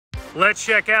Let's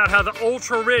check out how the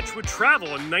ultra-rich would travel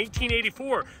in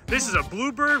 1984. This is a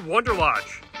Bluebird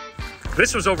Wanderlodge.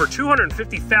 This was over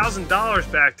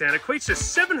 $250,000 back then, equates to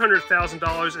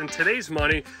 $700,000 in today's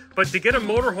money, but to get a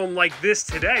motorhome like this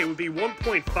today would be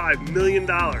 $1.5 million.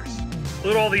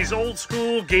 Look at all these old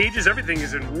school gauges, everything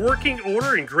is in working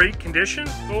order, in great condition.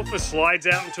 Sofa slides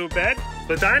out into a bed.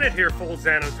 The dinette here folds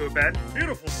down into a bed.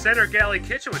 Beautiful center galley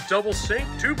kitchen with double sink,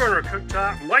 2-burner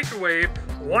cooktop, microwave,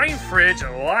 wine fridge,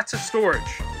 and lots of storage.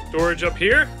 Storage up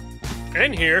here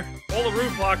and here. All the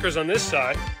roof lockers on this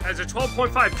side. Has a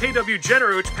 12.5 kW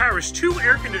generator which powers 2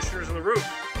 air conditioners on the roof.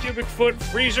 Cubic foot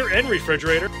freezer and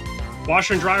refrigerator.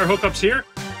 Washer and dryer hookups here.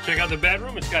 Check out the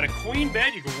bedroom. It's got a queen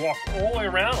bed. You can walk all the way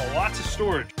around. Lots of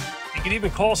storage. You can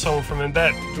even call someone from in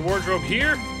bed. The wardrobe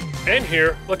here and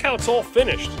here. Look how it's all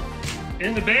finished.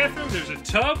 In the bathroom, there's a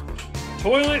tub,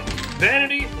 toilet,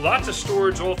 vanity, lots of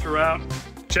storage all throughout.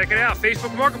 Check it out.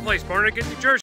 Facebook Marketplace, Barnegat, New Jersey.